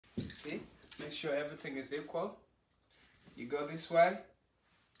make sure everything is equal. You go this way,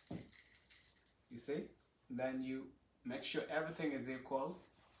 you see? Then you make sure everything is equal.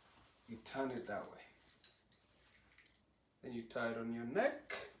 You turn it that way. Then you tie it on your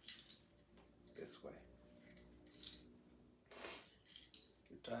neck, this way.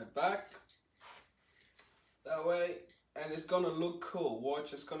 You tie it back, that way, and it's gonna look cool.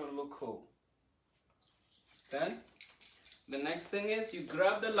 Watch, it's gonna look cool. Then, the next thing is you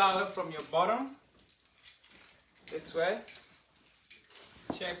grab the ladder from your bottom, this way.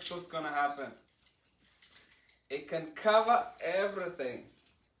 Check what's gonna happen. It can cover everything.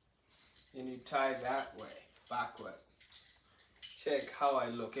 And you tie that way, backward. Check how I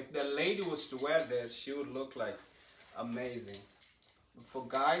look. If the lady was to wear this, she would look like amazing. But for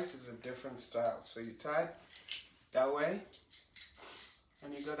guys, it's a different style. So you tie it that way,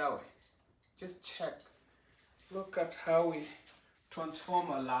 and you go that way. Just check. Look at how we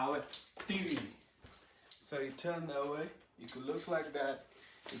transform a lawe theory. So you turn that way, you could look like that.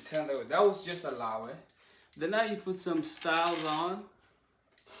 You turn that way. That was just a lawe. Then now you put some styles on,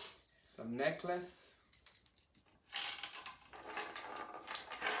 some necklace.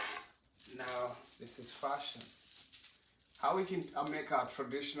 Now this is fashion. How we can make our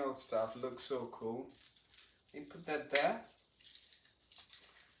traditional stuff look so cool. You put that there.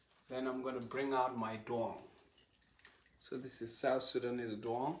 Then I'm gonna bring out my dong. So this is South Sudanese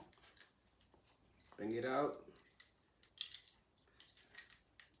dong. Bring it out.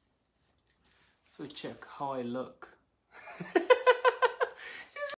 So check how I look.